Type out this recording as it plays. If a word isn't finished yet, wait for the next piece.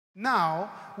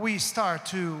Now we start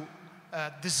to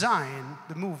design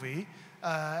the movie,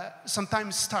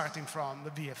 sometimes starting from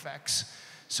the VFX.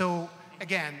 So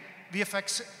again,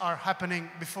 VFX are happening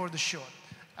before the shot.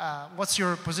 What's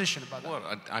your position about that?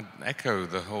 Well, I echo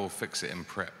the whole fix it and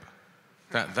prep.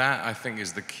 That I think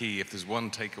is the key. If there's one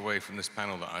takeaway from this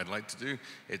panel that I'd like to do,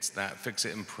 it's that fix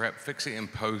it in prep. Fix it in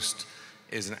post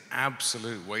is an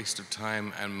absolute waste of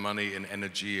time and money and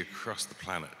energy across the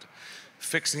planet.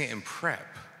 Fixing it in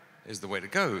prep is the way to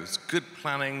go. It's good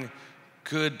planning,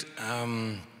 good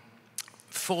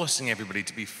forcing everybody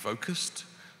to be focused,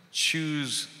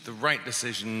 choose the right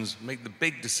decisions, make the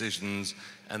big decisions,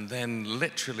 and then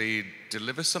literally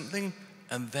deliver something.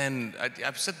 And then,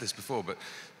 I've said this before, but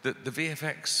the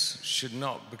VFX should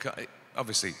not become,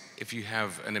 obviously, if you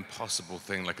have an impossible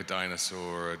thing like a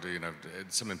dinosaur or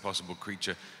some impossible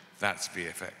creature, that's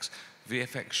VFX.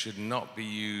 VFX should not be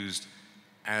used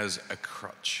as a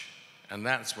crutch. And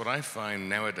that's what I find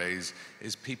nowadays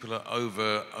is people are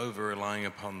over relying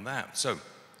upon that. So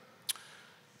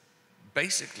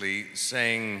basically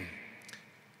saying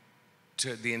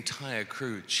to the entire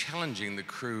crew, challenging the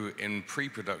crew in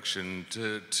pre-production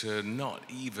to not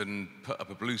even put up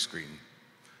a blue screen.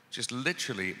 Just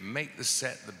literally make the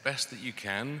set the best that you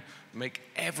can, make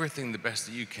everything the best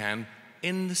that you can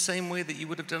in the same way that you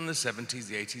would have done in the 70s,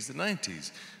 the 80s, the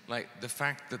 90s. Like, the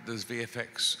fact that there's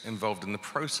VFX involved in the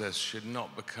process should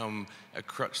not become a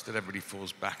crutch that everybody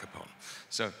falls back upon.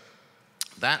 So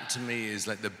that, to me, is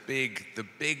like the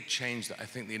big change that I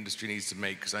think the industry needs to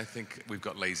make, because I think we've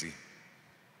got lazy.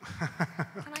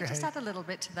 Can I just add a little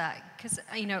bit to that? Because,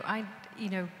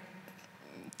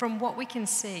 from what we can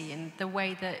see and the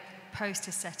way that post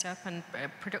is set up and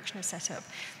production is set up,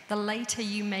 the later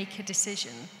you make a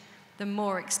decision, the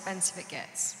more expensive it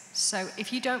gets. So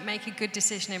if you don't make a good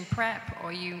decision in prep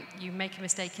or you make a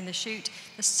mistake in the shoot,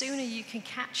 the sooner you can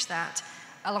catch that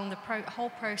along the whole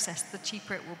process, the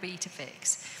cheaper it will be to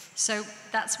fix. So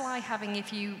that's why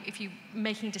if you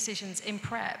making decisions in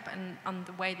prep and on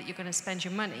the way that you're going to spend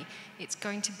your money, it's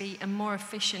going to be a more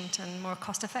efficient and more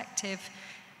cost-effective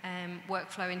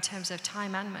workflow in terms of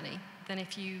time and money than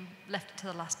if you left it to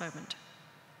the last moment.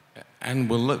 And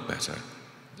will look better.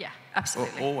 Yeah,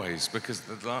 absolutely. Always, because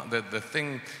the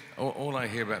thing, all I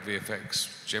hear about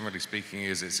VFX, generally speaking,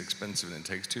 is it's expensive and it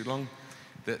takes too long.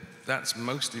 That's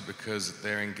mostly because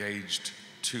they're engaged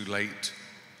too late,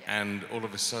 and all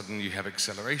of a sudden you have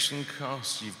acceleration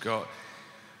costs. You've got,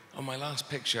 on my last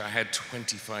picture, I had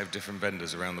 25 different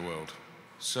vendors around the world.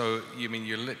 So,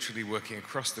 you're literally working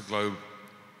across the globe,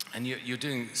 and you're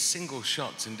doing single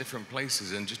shots in different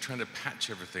places and just trying to patch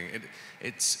everything.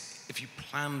 If you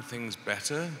plan things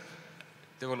better,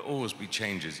 there will always be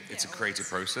changes. It's a creative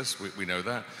process, we know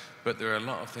that, but there are a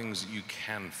lot of things that you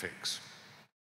can fix.